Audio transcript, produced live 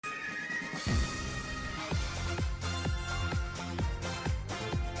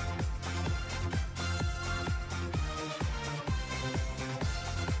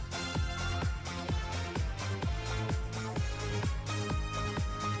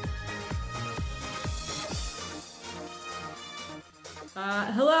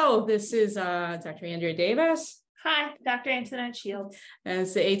Hello, this is Dr. Andrea Davis. Hi, Dr. Antoinette Shields. And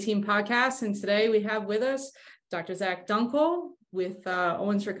it's the A-Team podcast. And today we have with us Dr. Zach Dunkle with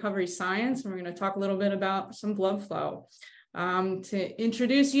Owens Recovery Science. And we're going to talk a little bit about some blood flow. To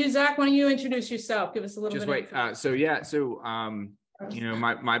introduce you, Zach, why don't you introduce yourself? Give us a little bit.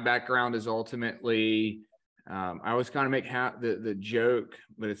 My background is ultimately, I always kind of make the joke,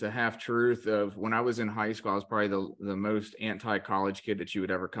 but it's a half truth of when I was in high school, I was probably the most anti-college kid that you would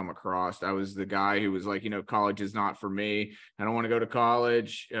ever come across. I was the guy who was like, college is not for me. I don't want to go to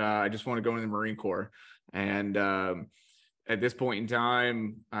college. I just want to go in the Marine Corps. And at this point in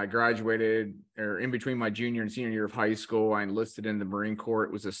time, I graduated, or in between my junior and senior year of high school, I enlisted in the Marine Corps.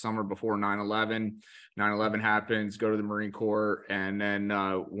 It was the summer before 9/11. 9/11 happens, go to the Marine Corps. And then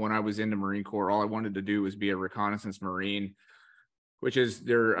when I was in the Marine Corps, all I wanted to do was be a Reconnaissance Marine, which is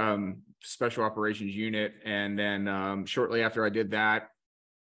their special operations unit. And then shortly after I did that,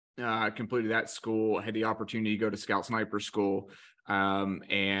 I completed that school. I had the opportunity to go to Scout Sniper School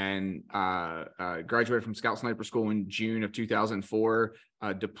and graduated from Scout Sniper School in June of 2004,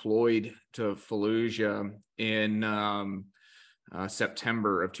 deployed to Fallujah in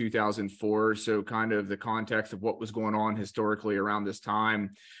September of 2004. So kind of the context of what was going on historically around this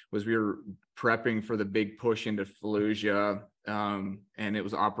time was we were prepping for the big push into Fallujah, and it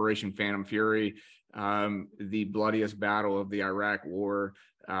was Operation Phantom Fury, the bloodiest battle of the Iraq War.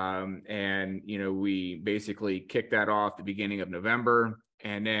 We basically kicked that off the beginning of November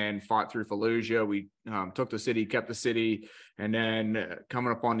and then fought through Fallujah. We took the city, kept the city, and then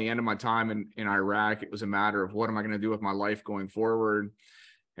coming up on the end of my time in Iraq, it was a matter of what am I going to do with my life going forward?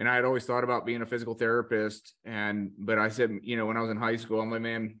 And I had always thought about being a physical therapist. But I said, when I was in high school, I'm like,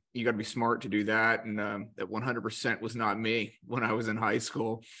 man, you got to be smart to do that. And that 100% was not me when I was in high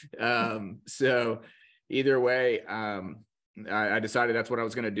school. So either way, I decided that's what I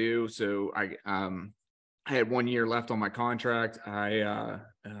was going to do. So I had 1 year left on my contract. I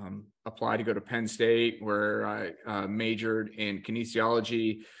applied to go to Penn State, where I majored in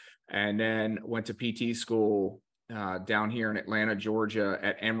kinesiology, and then went to PT school down here in Atlanta, Georgia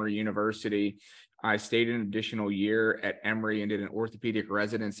at Emory University. I stayed an additional year at Emory and did an orthopedic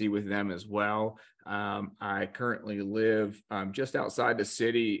residency with them as well. I currently live just outside the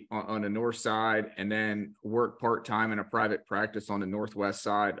city on the north side, and then work part-time in a private practice on the northwest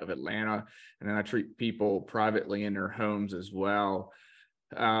side of Atlanta. And then I treat people privately in their homes as well.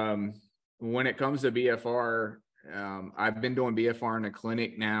 When it comes to BFR, I've been doing BFR in a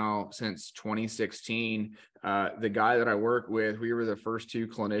clinic now since 2016. The guy that I work with, we were the first two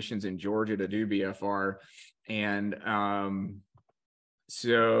clinicians in Georgia to do BFR. And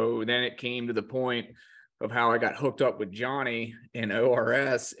so then it came to the point of how I got hooked up with Johnny in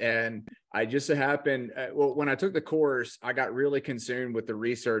ORS. And I just so happened, when I took the course, I got really consumed with the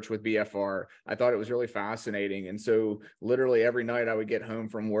research with BFR. I thought it was really fascinating. And so literally every night I would get home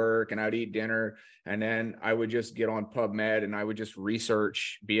from work and I'd eat dinner, and then I would just get on PubMed and I would just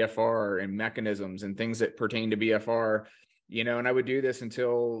research BFR and mechanisms and things that pertain to BFR. And I would do this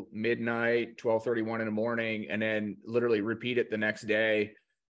until midnight, 12:31 in the morning, and then literally repeat it the next day.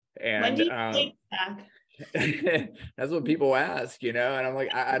 And when do you take back? That's what people ask, and I'm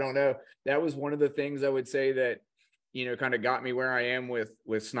like, I don't know. That was one of the things I would say that, kind of got me where I am with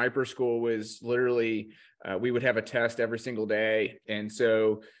sniper school was literally, we would have a test every single day. And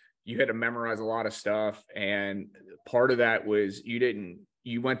so you had to memorize a lot of stuff. And part of that was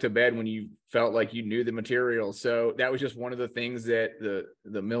you went to bed when you felt like you knew the material. So that was just one of the things that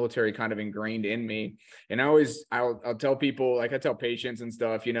the military kind of ingrained in me. And I'll tell people, like I tell patients and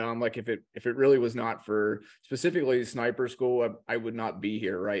stuff, I'm like, if it really was not for specifically sniper school, I would not be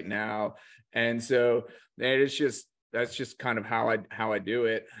here right now. And so that's just kind of how I do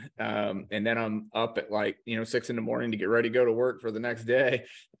it. And then I'm up at 6 a.m. to get ready to go to work for the next day.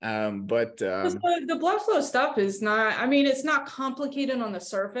 The blood flow stuff is not, it's not complicated on the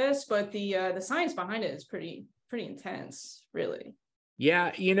surface, but the science behind it is pretty intense, really.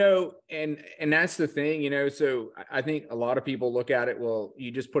 Yeah. And that's the thing, so I think a lot of people look at it, well, you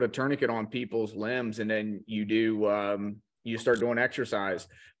just put a tourniquet on people's limbs and then you start doing exercise.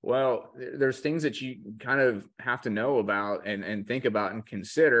 Well, there's things that you kind of have to know about and think about and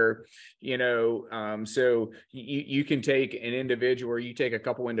consider, so you can take an individual, or you take a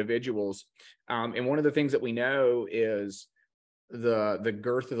couple individuals. And one of the things that we know is the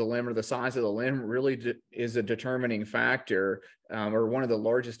girth of the limb or the size of the limb really is a determining factor, or one of the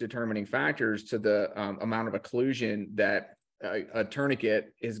largest determining factors to the amount of occlusion that a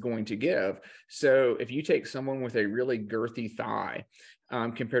tourniquet is going to give. So if you take someone with a really girthy thigh,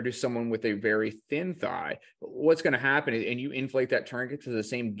 compared to someone with a very thin thigh, what's going to happen is, and you inflate that tourniquet to the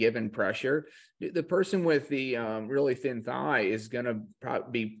same given pressure, the person with the really thin thigh is going to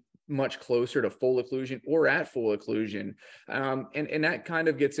probably be much closer to full occlusion or at full occlusion. And that kind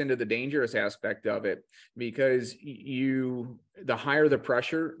of gets into the dangerous aspect of it, because the higher the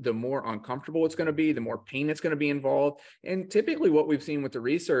pressure, the more uncomfortable it's going to be, the more pain it's going to be involved. And typically what we've seen with the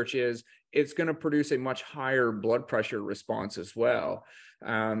research is it's going to produce a much higher blood pressure response as well.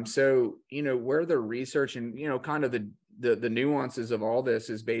 So, where the research and, kind of the nuances of all this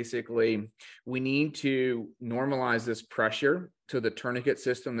is basically we need to normalize this pressure to the tourniquet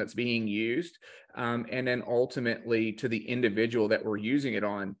system that's being used, and then ultimately to the individual that we're using it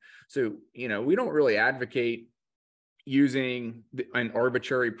on. So, we don't really advocate using an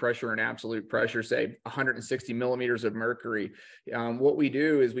arbitrary pressure and absolute pressure, say 160 millimeters of mercury. What we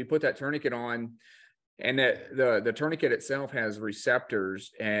do is we put that tourniquet on, and that the tourniquet itself has receptors,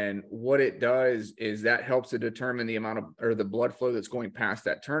 and what it does is that helps to determine the amount of, or the blood flow that's going past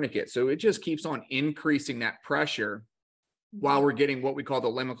that tourniquet. So it just keeps on increasing that pressure while we're getting what we call the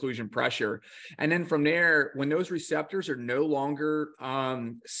limb occlusion pressure. And then from there, when those receptors are no longer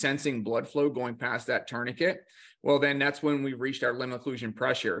sensing blood flow going past that tourniquet, well, then that's when we've reached our limb occlusion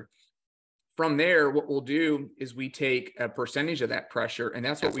pressure. From there, what we'll do is we take a percentage of that pressure, and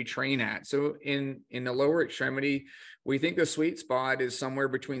that's what we train at. So in the lower extremity, we think the sweet spot is somewhere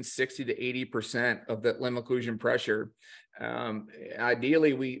between 60 to 80% of that limb occlusion pressure.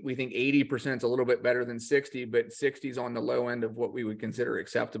 Ideally, we think 80% is a little bit better than 60, but 60 is on the low end of what we would consider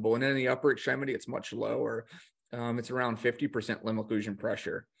acceptable. And then in the upper extremity, it's much lower. It's around 50% limb occlusion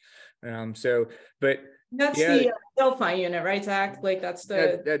pressure. But that's the Delfi unit, right, Zach? Like that's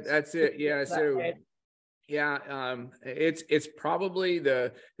that's it. Yeah. So right? yeah, it's probably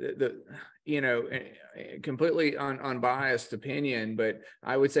the completely unbiased opinion, but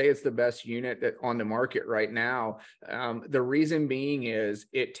I would say it's the best unit that on the market right now. The reason being is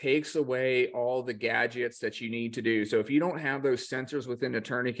it takes away all the gadgets that you need to do. So if you don't have those sensors within the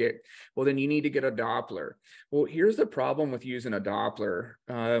tourniquet, well, then you need to get a Doppler. Well, here's the problem with using a Doppler.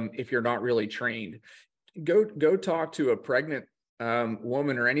 If you're not really trained, go talk to a pregnant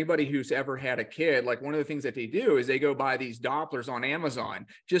woman or anybody who's ever had a kid. Like, one of the things that they do is they go buy these Dopplers on Amazon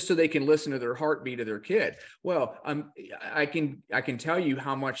just so they can listen to their heartbeat of their kid. Well, I can tell you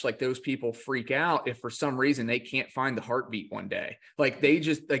how much like those people freak out if for some reason they can't find the heartbeat one day. Like they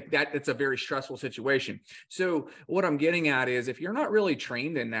just like that. It's a very stressful situation. So what I'm getting at is if you're not really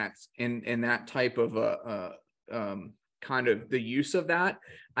trained in that type of kind of the use of that,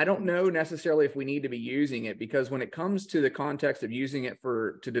 I don't know necessarily if we need to be using it, because when it comes to the context of using it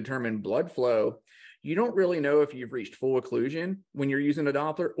to determine blood flow, you don't really know if you've reached full occlusion when you're using a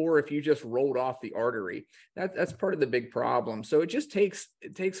Doppler or if you just rolled off the artery. That's part of the big problem. So it just takes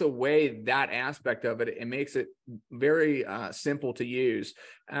away that aspect of it and makes it very simple to use.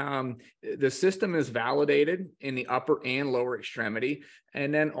 The system is validated in the upper and lower extremity,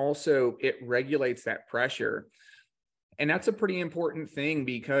 and then also it regulates that pressure. And that's a pretty important thing,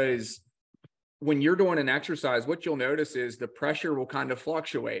 because when you're doing an exercise, what you'll notice is the pressure will kind of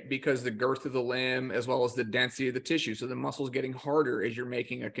fluctuate because the girth of the limb as well as the density of the tissue. So the muscle's getting harder as you're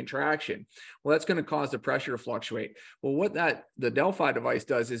making a contraction. Well, that's going to cause the pressure to fluctuate. Well, what the Delfi device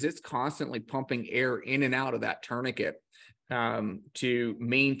does is it's constantly pumping air in and out of that tourniquet to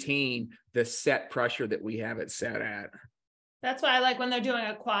maintain the set pressure that we have it set at. That's why I like when they're doing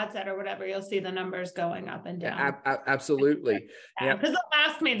a quad set or whatever, you'll see the numbers going up and down. Absolutely. Yeah, because they'll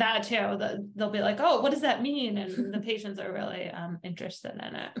ask me that too. They'll be like, oh, what does that mean? And the patients are really interested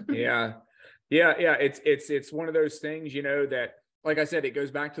in it. Yeah. It's one of those things, that, like I said, it goes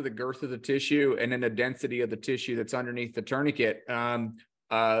back to the girth of the tissue and then the density of the tissue that's underneath the tourniquet.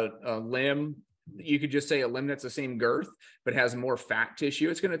 A limb, you could just say a limb that's the same girth, but has more fat tissue.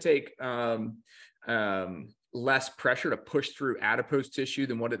 It's going to take, less pressure to push through adipose tissue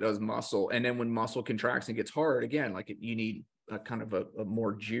than what it does muscle. And then when muscle contracts and gets hard again, like you need a kind of a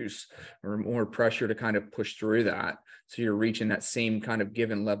more juice or more pressure to kind of push through that. So you're reaching that same kind of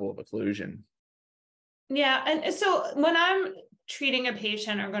given level of occlusion. Yeah. And so when I'm treating a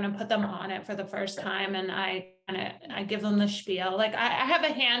patient or going to put them on it for the first time, and I give them the spiel, like I have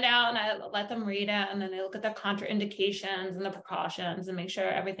a handout and I let them read it, and then they look at the contraindications and the precautions and make sure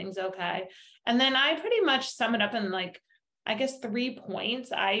everything's okay. And then I pretty much sum it up in like I guess 3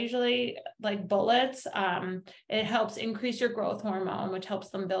 points. I usually like bullets. It helps increase your growth hormone, which helps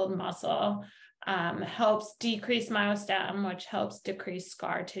them build muscle, helps decrease myostatin, which helps decrease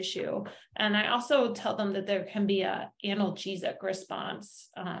scar tissue. And I also tell them that there can be an analgesic response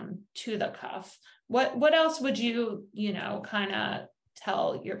to the cuff. What else would you, kind of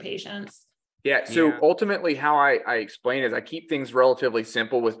tell your patients? Yeah. So ultimately how I explain is I keep things relatively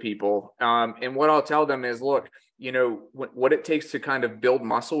simple with people. And what I'll tell them is, look, what it takes to kind of build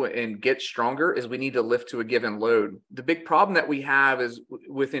muscle and get stronger is we need to lift to a given load. The big problem that we have is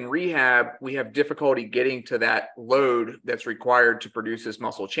within rehab, we have difficulty getting to that load that's required to produce this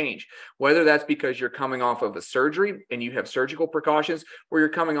muscle change, whether that's because you're coming off of a surgery and you have surgical precautions, or you're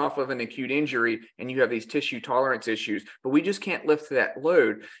coming off of an acute injury and you have these tissue tolerance issues, but we just can't lift to that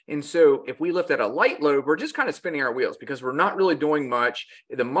load. And so if we lift at a light load, we're just kind of spinning our wheels because we're not really doing much.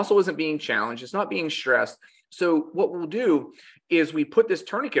 The muscle isn't being challenged. It's not being stressed. So what we'll do is we put this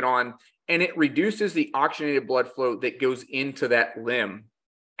tourniquet on and it reduces the oxygenated blood flow that goes into that limb.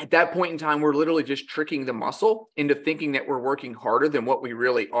 At that point in time, we're literally just tricking the muscle into thinking that we're working harder than what we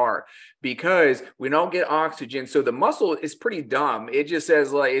really are because we don't get oxygen. So the muscle is pretty dumb. It just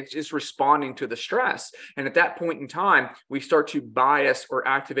says like, it's just responding to the stress. And at that point in time, we start to bias or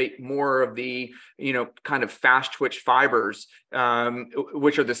activate more of the, kind of fast twitch fibers,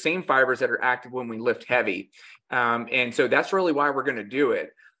 which are the same fibers that are active when we lift heavy. And so that's really why we're going to do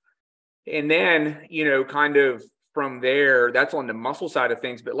it. And then, kind of from there, that's on the muscle side of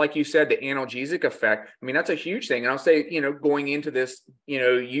things. But like you said, the analgesic effect, I mean, that's a huge thing. And I'll say, going into this,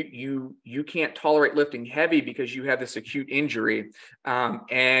 you can't tolerate lifting heavy because you have this acute injury.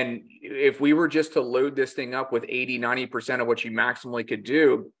 And if we were just to load this thing up with 80-90% of what you maximally could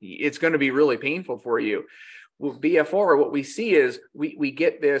do, it's going to be really painful for you. With BFR, what we see is we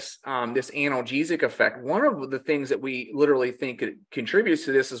get this analgesic effect. One of the things that we literally think contributes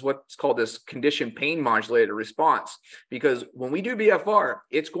to this is what's called this conditioned pain modulated response. Because when we do BFR,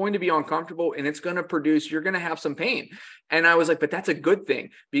 it's going to be uncomfortable and it's going to produce, you're going to have some pain. And I was like, but that's a good thing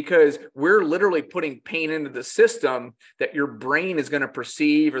because we're literally putting pain into the system that your brain is going to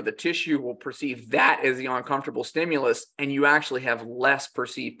perceive, or the tissue will perceive that as the uncomfortable stimulus, and you actually have less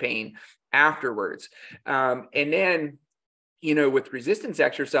perceived pain afterwards. And then, with resistance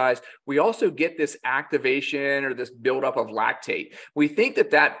exercise, we also get this activation or this buildup of lactate. We think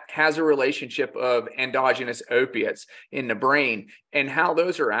that has a relationship of endogenous opiates in the brain, and how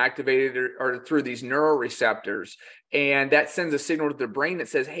those are activated are through these neuroreceptors. And that sends a signal to the brain that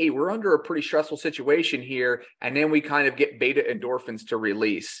says, hey, we're under a pretty stressful situation here. And then we kind of get beta endorphins to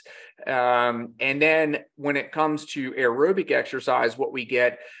release. And then when it comes to aerobic exercise, what we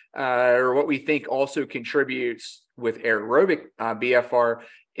get, or what we think also contributes with aerobic BFR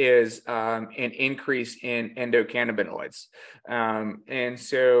is an increase in endocannabinoids. And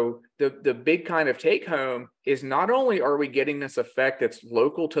so the big kind of take home is not only are we getting this effect that's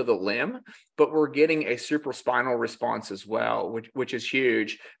local to the limb, but we're getting a supraspinal response as well, which is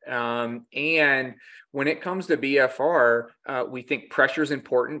huge. And when it comes to BFR, we think pressure is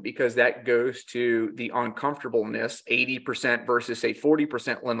important because that goes to the uncomfortableness, 80% versus say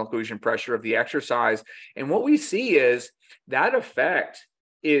 40% limb occlusion pressure of the exercise. And what we see is that effect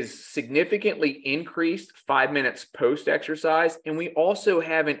is significantly increased 5 minutes post-exercise. And we also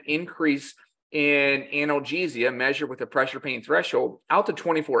have an increase in analgesia measured with a pressure pain threshold out to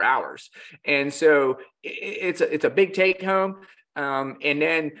 24 hours. And so it's a big take home. And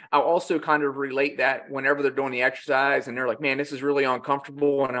then I'll also kind of relate that whenever they're doing the exercise and they're like, man, this is really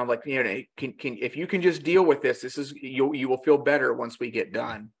uncomfortable. And I'm like, if you can just deal with this, you will feel better once we get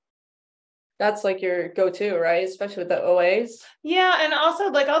done. That's like your go-to, right? Especially with the OAs. Yeah. And also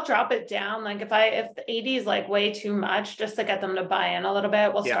like, I'll drop it down. Like if the 80 is like way too much, just to get them to buy in a little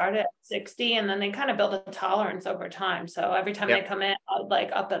bit, we'll start at 60 and then they kind of build a tolerance over time. So every time they come in, I'll like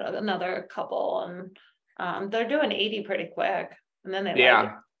up it another couple, and they're doing 80 pretty quick. And then they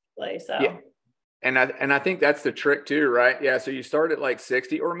like it. So. Yeah. And I think that's the trick too, right? Yeah. So you start at like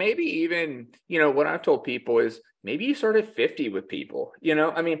 60, or maybe even, what I've told people is maybe you start at 50 with people,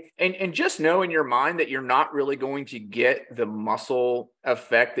 and just know in your mind that you're not really going to get the muscle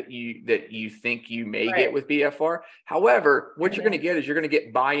effect that you think you may get with BFR. However, what you're going to get is you're going to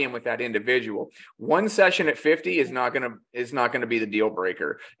get buy-in with that individual. One session at 50 is not going to be the deal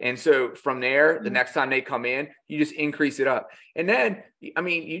breaker. And so from there, the next time they come in, you just increase it up. And then,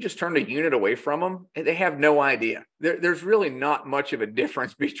 you just turn the unit away from them and they have no idea. There's really not much of a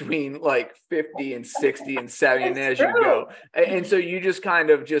difference between like 50 and 60 and 70 and as you go. And so you just kind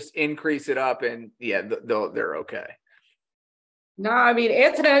of just increase it up and they're okay. No, I mean,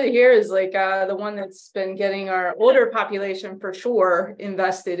 Antoinette here is like the one that's been getting our older population for sure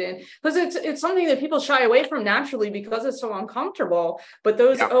invested in, because it's something that people shy away from naturally because it's so uncomfortable. But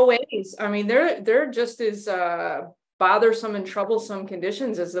those OAs, I mean, they're just as bothersome and troublesome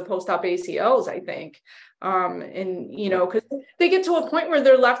conditions as the post-op ACLs, I think. And you know, because they get to a point where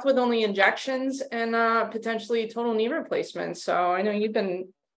they're left with only injections and potentially total knee replacements. So I know you've been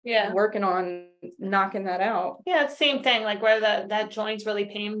working on knocking that out. Yeah, it's same thing, like where that joint's really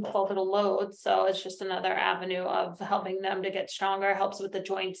painful to load. So it's just another avenue of helping them to get stronger, helps with the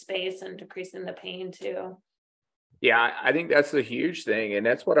joint space and decreasing the pain too. Yeah, I think that's the huge thing. And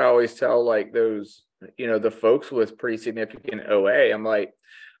that's what I always tell like those, you know, the folks with pretty significant OA. I'm like,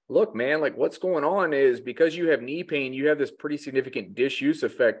 look, man, like what's going on is because you have knee pain, you have this pretty significant disuse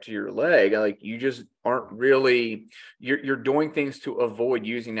effect to your leg. Like you just aren't really, you're doing things to avoid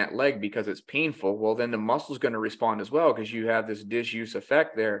using that leg because it's painful. Well, then the muscle's going to respond as well because you have this disuse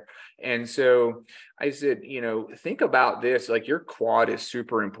effect there. And so I said, you know, think about this, like your quad is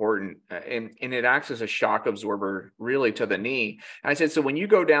super important and it acts as a shock absorber really to the knee. And I said, so when you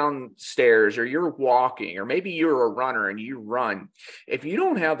go downstairs or you're walking, or maybe you're a runner and you run, if you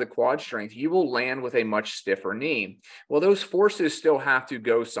don't have the quad strength, you will land with a much stiffer knee. Well, those forces still have to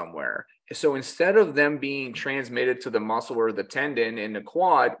go somewhere. So instead of them being transmitted to the muscle or the tendon in the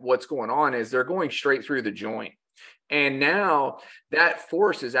quad, what's going on is they're going straight through the joint. And now that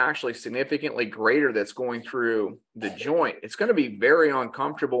force is actually significantly greater that's going through the joint. It's going to be very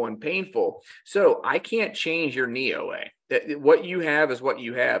uncomfortable and painful. So I can't change your knee OA. What you have is what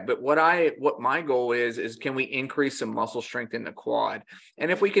you have. But what my goal is can we increase some muscle strength in the quad?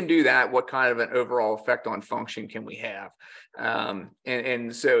 And if we can do that, what kind of an overall effect on function can we have?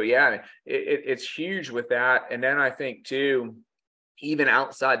 And so, yeah, it's huge with that. And then I think too, even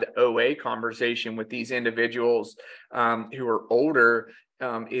outside the OA conversation with these individuals who are older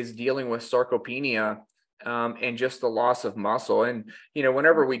is dealing with sarcopenia and just the loss of muscle. And, you know,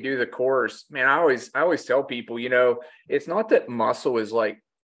 whenever we do the course, man, I always tell people, you know, it's not that muscle is like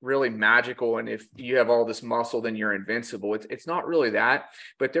really magical. And if you have all this muscle, then you're invincible. It's not really that,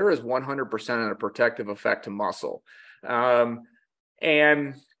 but there is 100% a protective effect to muscle. And,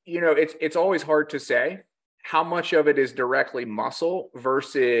 you know, it's always hard to say how much of it is directly muscle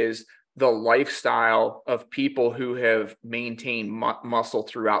versus the lifestyle of people who have maintained muscle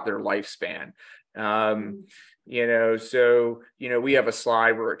throughout their lifespan. You know, so, you know, we have a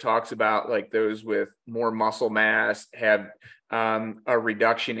slide where it talks about like those with more muscle mass have a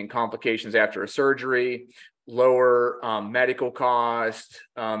reduction in complications after a surgery, lower medical cost,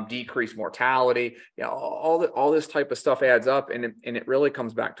 decreased mortality. You know, all this type of stuff adds up, and it really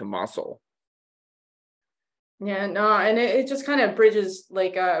comes back to muscle. Yeah, no, and it just kind of bridges,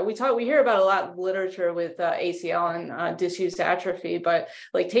 like we hear about a lot of literature with ACL and disuse atrophy, but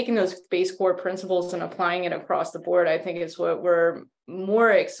like taking those base core principles and applying it across the board, I think is what we're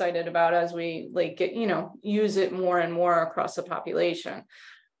more excited about as we like get, you know, use it more and more across the population.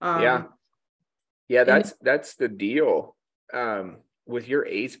 Yeah, that's the deal. With your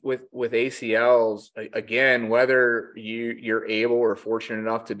with ACLs, again, whether you're able or fortunate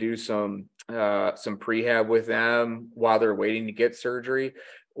enough to do some prehab with them while they're waiting to get surgery,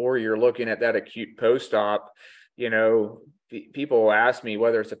 or you're looking at that acute post-op, you know, people will ask me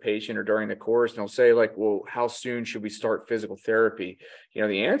whether it's a patient or during the course, and they'll say like, well, how soon should we start physical therapy? You know,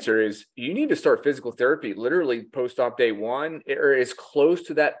 the answer is you need to start physical therapy literally post-op day one, or as close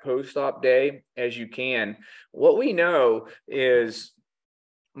to that post-op day as you can. What we know is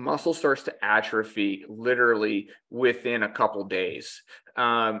muscle starts to atrophy literally within a couple days.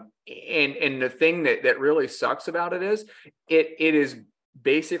 And the thing that really sucks about it is it is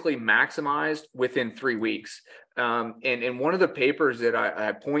basically maximized within 3 weeks. And one of the papers that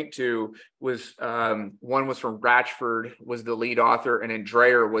I point to was one was from Ratchford, was the lead author, and then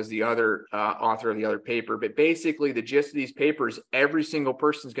Dreyer was the other author of the other paper. But basically the gist of these papers, every single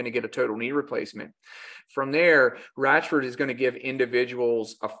person is going to get a total knee replacement. From there, Ratchford is going to give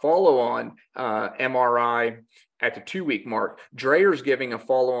individuals a follow-on MRI at the 2-week mark. Dreyer's giving a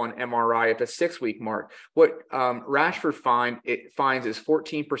follow-on MRI at the 6-week mark. What Ratchford finds is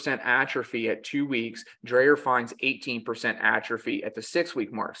 14% atrophy at 2 weeks. Dreyer finds 18% atrophy at the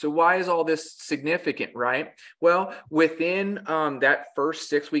 6-week mark. So why is all this significant, right? Well, within that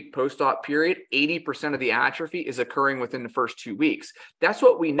first 6-week post-op period, 80% of the atrophy is occurring within the first 2 weeks. That's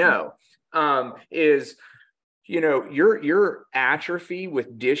what we know. Is, you know, your atrophy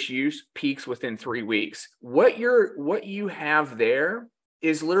with disuse peaks within 3 weeks. What you have there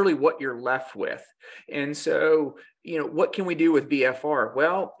is literally what you're left with. And so, what can we do with BFR?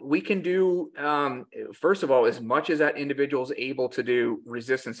 Well, we can do, first of all, as much as that individual is able to do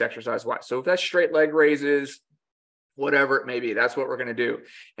resistance exercise-wise. So if that's straight leg raises, whatever it may be, that's what we're going to do.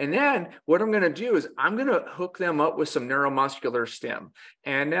 And then what I'm going to do is I'm going to hook them up with some neuromuscular stim.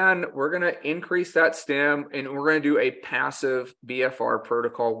 And then we're going to increase that stim, and we're going to do a passive BFR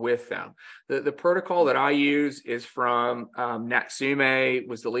protocol with them. The protocol that I use is from Natsume,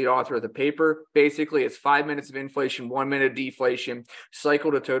 was the lead author of the paper. Basically, it's 5 minutes of inflation, 1 minute of deflation,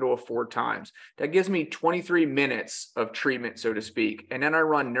 cycled a total of 4 times. That gives me 23 minutes of treatment, so to speak. And then I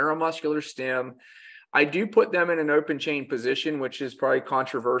run neuromuscular stim. I do put them in an open chain position, which is probably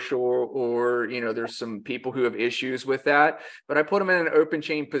controversial, or, there's some people who have issues with that, but I put them in an open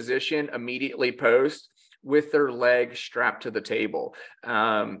chain position immediately post with their leg strapped to the table.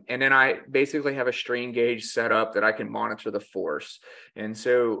 And then I basically have a strain gauge set up that I can monitor the force. And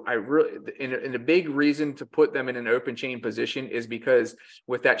so I really, and a big reason to put them in an open chain position is because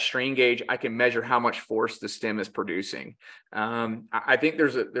with that strain gauge, I can measure how much force the stem is producing. I think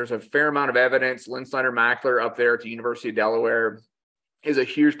there's a fair amount of evidence. Lynn Snyder-Mackler up there at the University of Delaware is a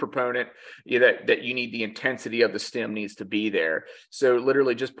huge proponent that you need the intensity of the stem needs to be there. So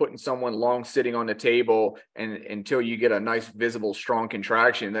literally just putting someone long sitting on the table and until you get a nice visible strong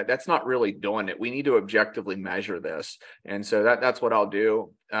contraction, that's not really doing it. We need to objectively measure this. And so that's what I'll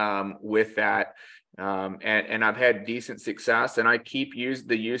do with that. And I've had decent success, and I keep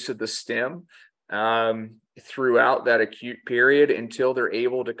the use of the stem throughout that acute period until they're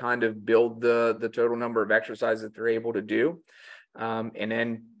able to kind of build the total number of exercises that they're able to do. And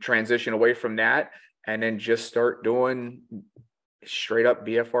then transition away from that, and then just start doing straight up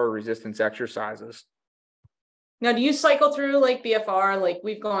BFR resistance exercises. Now, do you cycle through like BFR? Like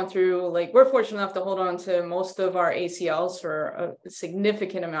we've gone through, like we're fortunate enough to hold on to most of our ACLs for a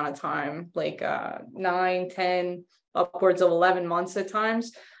significant amount of time, like 9, 10, upwards of 11 months at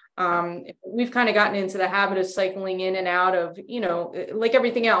times. We've kind of gotten into the habit of cycling in and out of, like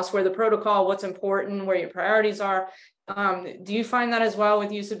everything else, where the protocol, what's important, where your priorities are. Do you find that as well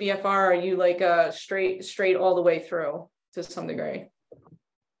with use of BFR? Are you like straight all the way through to some degree?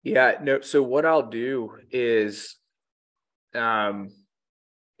 Yeah, no. So what I'll do is,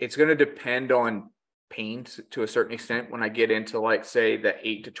 it's going to depend on pain to a certain extent when I get into, like, say, the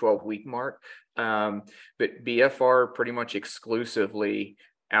 8 to 12 week mark. But BFR pretty much exclusively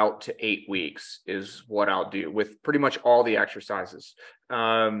out to 8 weeks is what I'll do with pretty much all the exercises.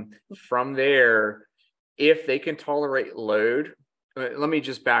 From there, if they can tolerate load, let me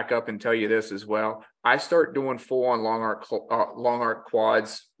just back up and tell you this as well. I start doing full on long arc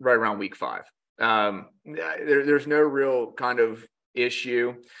quads right around week 5. There's no real kind of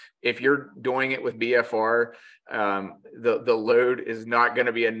issue. If you're doing it with BFR, the load is not going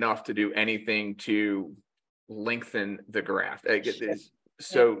to be enough to do anything to lengthen the graft.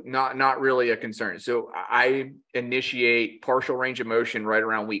 So not really a concern. So I initiate partial range of motion right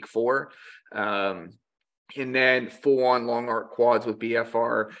around week 4. And then full on long arc quads with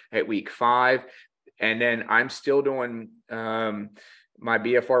BFR at week 5. And then I'm still doing my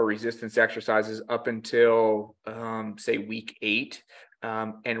BFR resistance exercises up until say week 8.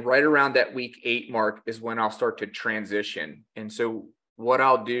 And right around that week 8 mark is when I'll start to transition. And so what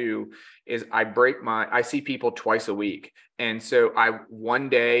I'll do is I see people twice a week. And so one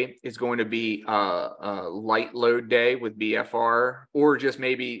day is going to be a light load day with BFR, or just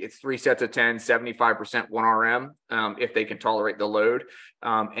maybe it's 3 sets of 10, 75% 1 RM, if they can tolerate the load.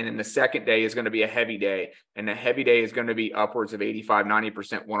 And then the second day is going to be a heavy day. And the heavy day is going to be upwards of 85,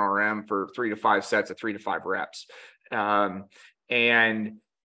 90% 1 RM for 3 to 5 sets of 3 to 5 reps. And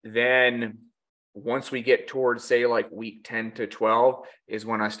then once we get towards, say, like week 10 to 12 is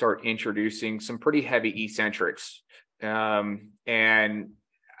when I start introducing some pretty heavy eccentrics. And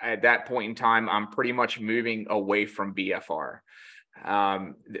at that point in time, I'm pretty much moving away from BFR.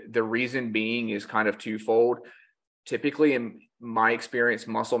 The reason being is kind of twofold. Typically, in my experience,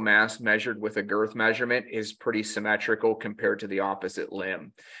 muscle mass measured with a girth measurement is pretty symmetrical compared to the opposite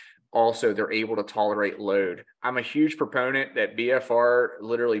limb. Also, they're able to tolerate load. I'm a huge proponent that BFR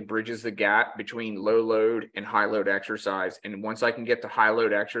literally bridges the gap between low load and high load exercise. And once I can get to high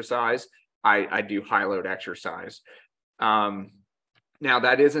load exercise, I do high load exercise. Now,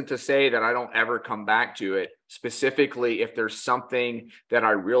 that isn't to say that I don't ever come back to it, specifically if there's something that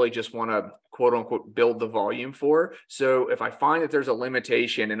I really just want to, quote unquote, build the volume for. So if I find that there's a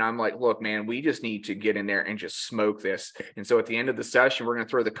limitation and I'm like, look, man, we just need to get in there and just smoke this. And so at the end of the session, we're going to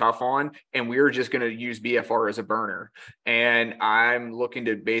throw the cuff on and we're just going to use BFR as a burner. And I'm looking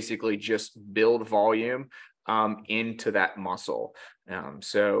to basically just build volume. into that muscle.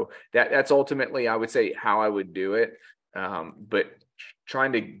 So that's ultimately, I would say, how I would do it. But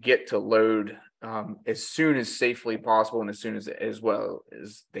trying to get to load as soon as safely possible and as well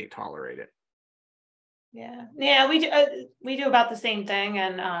as they tolerate it. Yeah, we do about the same thing,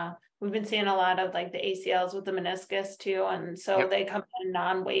 and we've been seeing a lot of like the ACLs with the meniscus too, and so they come in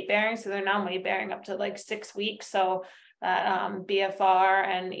non-weight bearing, so they're non-weight bearing up to like 6 weeks. So that BFR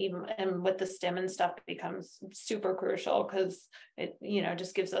and with the stim and stuff becomes super crucial, because it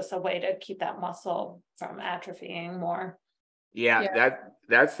just gives us a way to keep that muscle from atrophying more.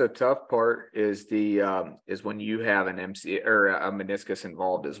 That's the tough part is is when you have an MC or a meniscus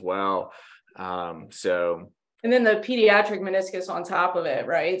involved as well. And then the pediatric meniscus on top of it,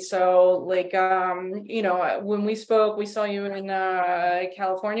 right? So like, when we spoke, we saw you in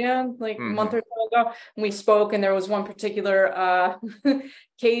California like a month or so ago, and we spoke, and there was one particular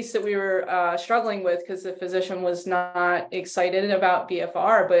case that we were struggling with because the physician was not excited about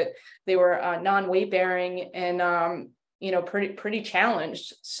BFR, but they were non-weight bearing and pretty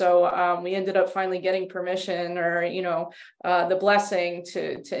challenged. So we ended up finally getting permission or, the blessing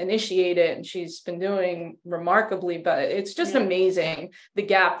to initiate it. And she's been doing remarkably, but it's just amazing the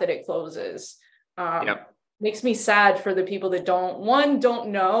gap that it closes. Makes me sad for the people that don't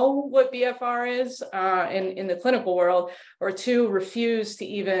know what BFR is in the clinical world, or two, refuse to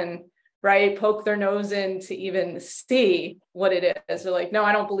even poke their nose in to even see what it is. They're like, no,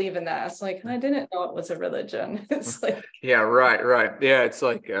 I don't believe in that. It's like, I didn't know it was a religion. It's like, right. Yeah. It's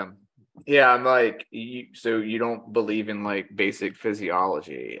like, I'm like, so you don't believe in like basic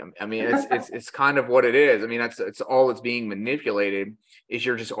physiology. I mean, it's kind of what it is. I mean, it's all it's being manipulated is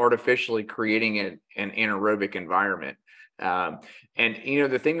you're just artificially creating an anaerobic environment. And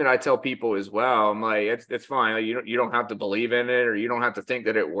the thing that I tell people as well, I'm like, it's fine. Like, you don't have to believe in it, or you don't have to think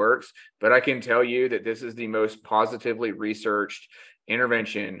that it works, but I can tell you that this is the most positively researched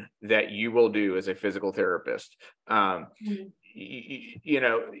intervention that you will do as a physical therapist.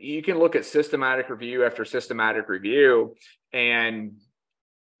 You can look at systematic review after systematic review, and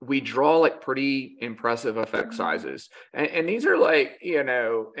we draw like pretty impressive effect sizes. And these are like,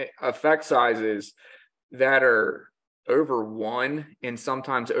 effect sizes that are over 1 and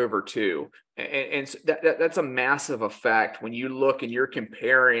sometimes over 2. And so that's a massive effect when you look and you're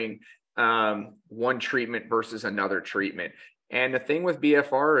comparing one treatment versus another treatment. And the thing with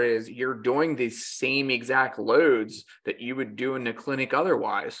BFR is you're doing the same exact loads that you would do in the clinic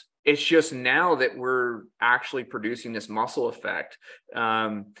otherwise. It's just now that we're actually producing this muscle effect.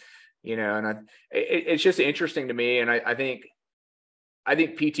 It's just interesting to me. And I think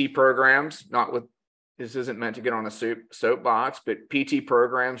PT programs, this isn't meant to get on a soapbox, but PT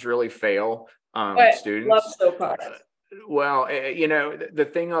programs really fail students. Love soapbox. Well, the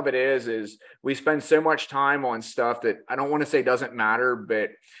thing of it is we spend so much time on stuff that I don't want to say doesn't matter,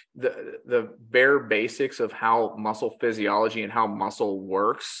 but the bare basics of how muscle physiology and how muscle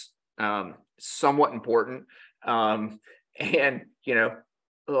works, somewhat important. And,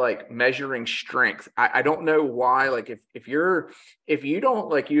 like measuring strength. I don't know why, like if you don't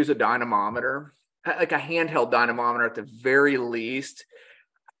like use a dynamometer, like a handheld dynamometer at the very least,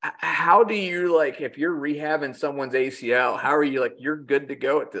 how do you, like, if you're rehabbing someone's ACL, how are you, like, you're good to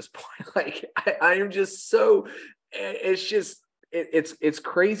go at this point? Like, I am just so, it's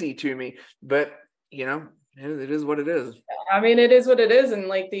crazy to me, but it is what it is. I mean, it is what it is. And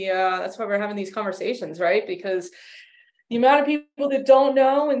like that's why we're having these conversations, right? Because the amount of people that don't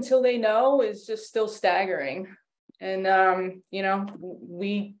know until they know is just still staggering. And,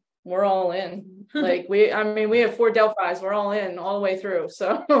 we're all in. Like we have 4 Delphi's. We're all in all the way through.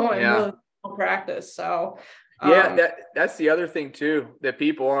 So and we'll practice. So that's the other thing too that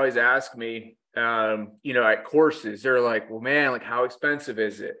people always ask me. At courses, they're like, "Well, man, like, how expensive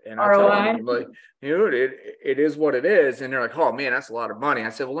is it?" And I tell them, I'm like, "Dude, it is what it is." And they're like, "Oh man, that's a lot of money." I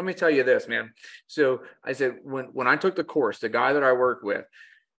said, "Well, let me tell you this, man." So I said, when I took the course, the guy that I worked with,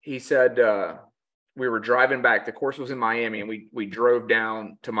 he said. We were driving back. The course was in Miami, and we drove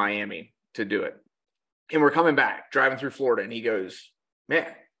down to Miami to do it. And we're coming back, driving through Florida. And he goes, man,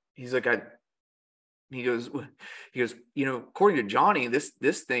 he's like, he goes, according to Johnny, this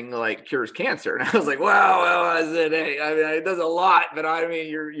thing like cures cancer. And I was like, well, I said, hey, I mean, it does a lot, but I mean,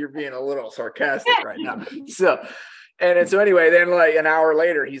 you're being a little sarcastic right now. So anyway, then like an hour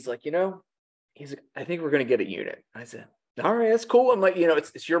later, he's like, I think we're going to get a unit. I said, all right, that's cool. I'm like,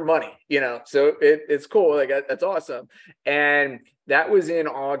 it's your money, so it's cool. Like, that's awesome. And that was in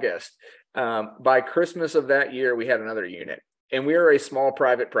August. By Christmas of that year, we had another unit, and we were a small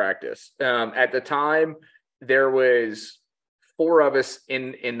private practice. At the time, there was 4 of us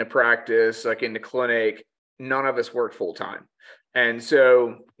in the practice, like in the clinic, none of us worked full time. And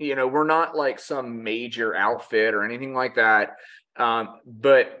so, we're not like some major outfit or anything like that.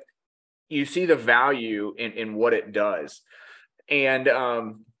 But you see the value in what it does. And,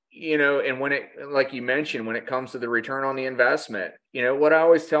 and when it, like you mentioned, when it comes to the return on the investment, what I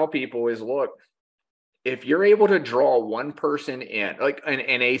always tell people is, look, if you're able to draw one person in, like an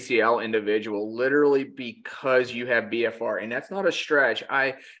ACL individual, literally because you have BFR, and that's not a stretch.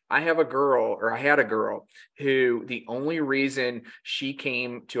 I had a girl who the only reason she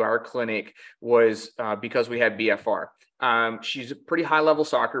came to our clinic was because we had BFR. She's a pretty high level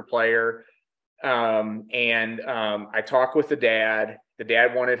soccer player. I talked with the dad. The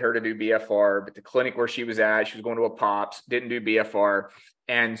dad wanted her to do BFR, but the clinic where she was at, she was going to a Pops, didn't do BFR.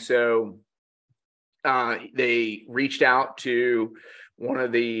 And so they reached out to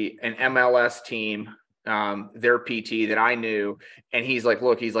an MLS team, their PT that I knew. And he's like,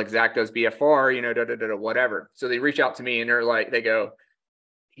 look, Zach does BFR, whatever. So they reach out to me and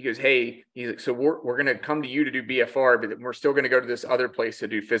he goes, hey, he's like, so we're going to come to you to do BFR, but we're still going to go to this other place to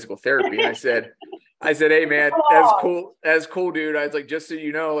do physical therapy. And I said, hey man, that's cool. That's cool, dude. I was like, just so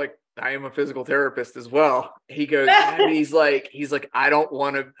you know, like, I am a physical therapist as well. He goes, he's like, I don't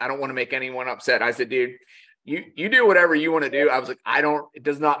want to make anyone upset. I said, dude, you do whatever you want to do. I was like, it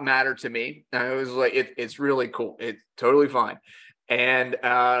does not matter to me. And I was like, it's really cool. It's totally fine. And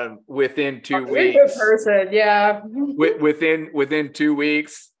within 2 weeks, good person. Yeah. within 2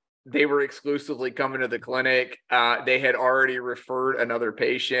 weeks, they were exclusively coming to the clinic. They had already referred another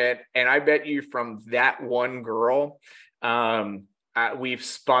patient. And I bet you from that one girl, we've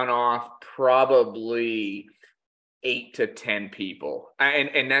spun off probably 8 to 10 people.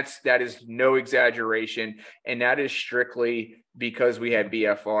 And that is no exaggeration. And that is strictly because we had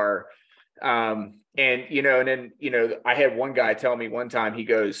BFR. I had one guy tell me one time, he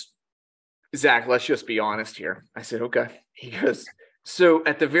goes, Zach, let's just be honest here. I said, okay. He goes, so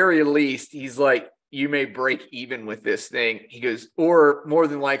at the very least, he's like, you may break even with this thing. He goes, or more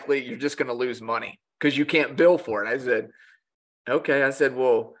than likely, you're just going to lose money because you can't bill for it. I said, okay. I said,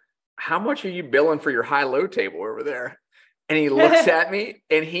 well, how much are you billing for your high-low table over there? And he looks at me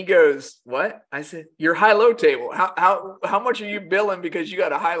and he goes, what? I said, your high-low table. How much are you billing because you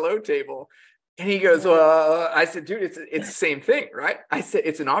got a high-low table? And he goes, I said, dude, it's the same thing, right? I said,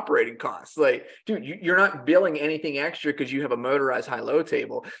 it's an operating cost. Like, dude, you're not billing anything extra because you have a motorized high-low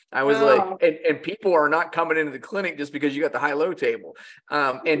table. I was like, and people are not coming into the clinic just because you got the high-low table.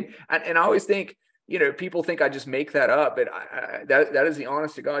 And I always think, people think I just make that up, but that is the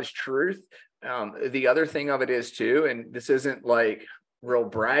honest to God's truth. The other thing of it is too, and this isn't like real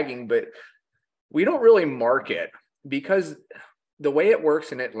bragging, but we don't really market because the way it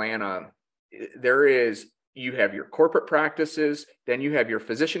works in Atlanta, you have your corporate practices, then you have your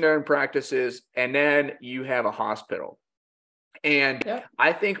physician-owned practices, and then you have a hospital. And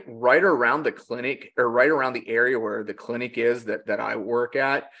I think right around the clinic, or right around the area where the clinic is that I work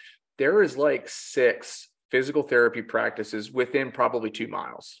at, there is like 6 physical therapy practices within probably 2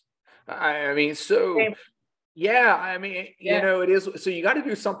 miles. I mean, so it is. So you got to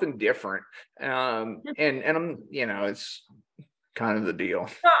do something different. And I'm, it's kind of the deal.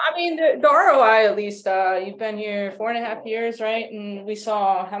 I mean, the ROI, at least, you've been here 4.5 years, right? And we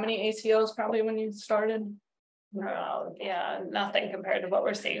saw how many ACLs probably when you started? Nothing compared to what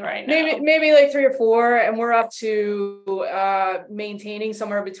we're seeing right now. Maybe like 3 or 4, and we're up to maintaining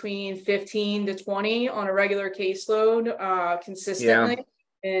somewhere between 15 to 20 on a regular caseload consistently.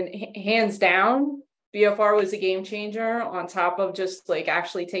 And hands down, BFR was a game changer on top of just like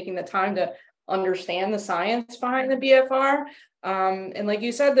actually taking the time to understand the science behind the BFR. And like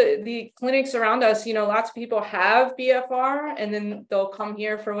you said, the clinics around us, lots of people have BFR and then they'll come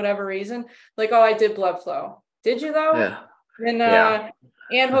here for whatever reason. Like, oh, I did blood flow. Did you though? Yeah. And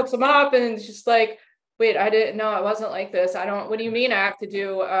Ann hooks them up and it's just like, wait, I didn't know it wasn't like this. What do you mean I have to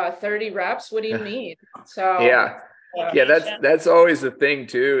do 30 reps? What do you mean? So that's always the thing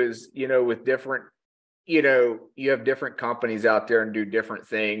too, is, with different, you have different companies out there and do different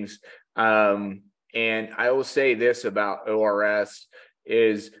things. And I will say this about ORS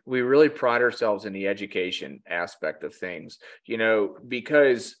is we really pride ourselves in the education aspect of things,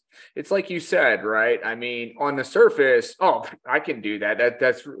 because it's like you said, right? I mean, on the surface, I can do that.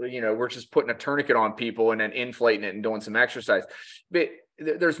 That's, we're just putting a tourniquet on people and then inflating it and doing some exercise. But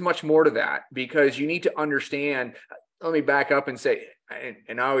there's much more to that, because you need to understand. Let me back up and say,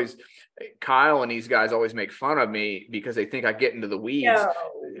 and I always, Kyle and these guys always make fun of me because they think I get into the weeds.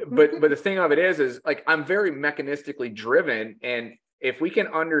 But the thing of it is like, I'm very mechanistically driven, and if we can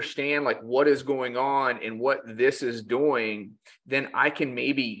understand like what is going on and what this is doing, then I can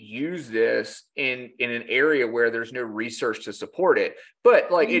maybe use this in an area where there's no research to support it.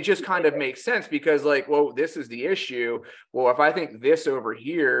 But like, it just kind of makes sense because like, well, this is the issue. Well, if I think this over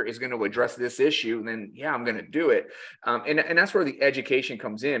here is going to address this issue, then yeah, I'm going to do it. And that's where the education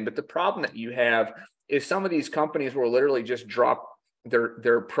comes in. But the problem that you have is some of these companies will literally just drop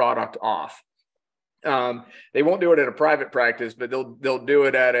their product off. They won't do it at a private practice, but they'll do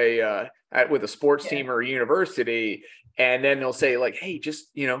it with a sports team or a university. And then they'll say like, hey, just,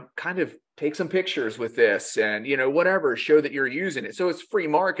 kind of take some pictures with this and, whatever, show that you're using it. So it's free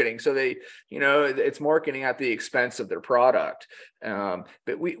marketing. So they, it's marketing at the expense of their product.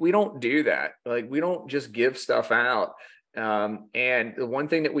 But we don't do that. Like, we don't just give stuff out. And the one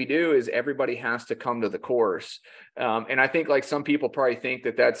thing that we do is everybody has to come to the course. And I think like some people probably think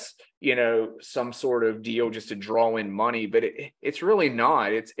that that's, some sort of deal just to draw in money, but it's really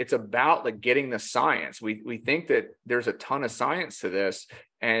not. It's about like getting the science. We think that there's a ton of science to this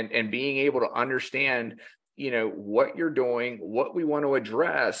and being able to understand, what you're doing, what we want to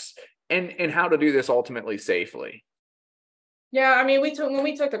address and how to do this ultimately safely. Yeah. I mean, when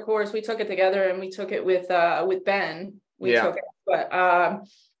we took the course, we took it together and we took it with Ben. We took it, but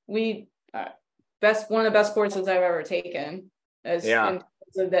one of the best courses I've ever taken in terms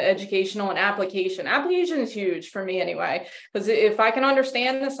of the educational and application. Application is huge for me anyway, because if I can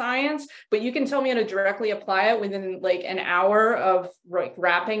understand the science, but you can tell me how to directly apply it within like an hour of like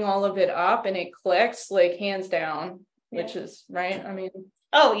wrapping all of it up and it clicks, like hands down, which is right. I mean,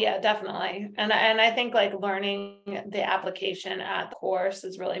 oh yeah, definitely. And I think like learning the application at the course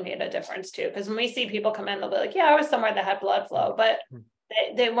has really made a difference too. Because when we see people come in, they'll be like, yeah, I was somewhere that had blood flow, but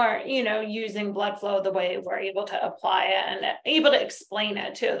they weren't, using blood flow the way we're able to apply it and able to explain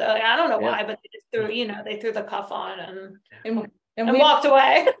it too. They're like, I don't know why, but they just threw, they threw the cuff on and walked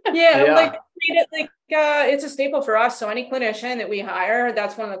away. Like it's a staple for us. So any clinician that we hire,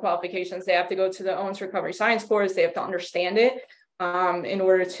 that's one of the qualifications. They have to go to the Owens Recovery Science course. They have to understand it in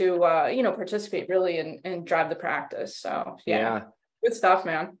order to participate really and drive the practice. So good stuff,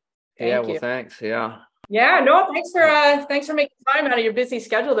 man. Thank you. Thanks. No, thanks for making time out of your busy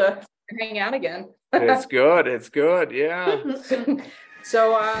schedule to hang out again. It's good. Yeah.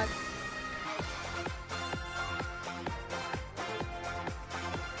 So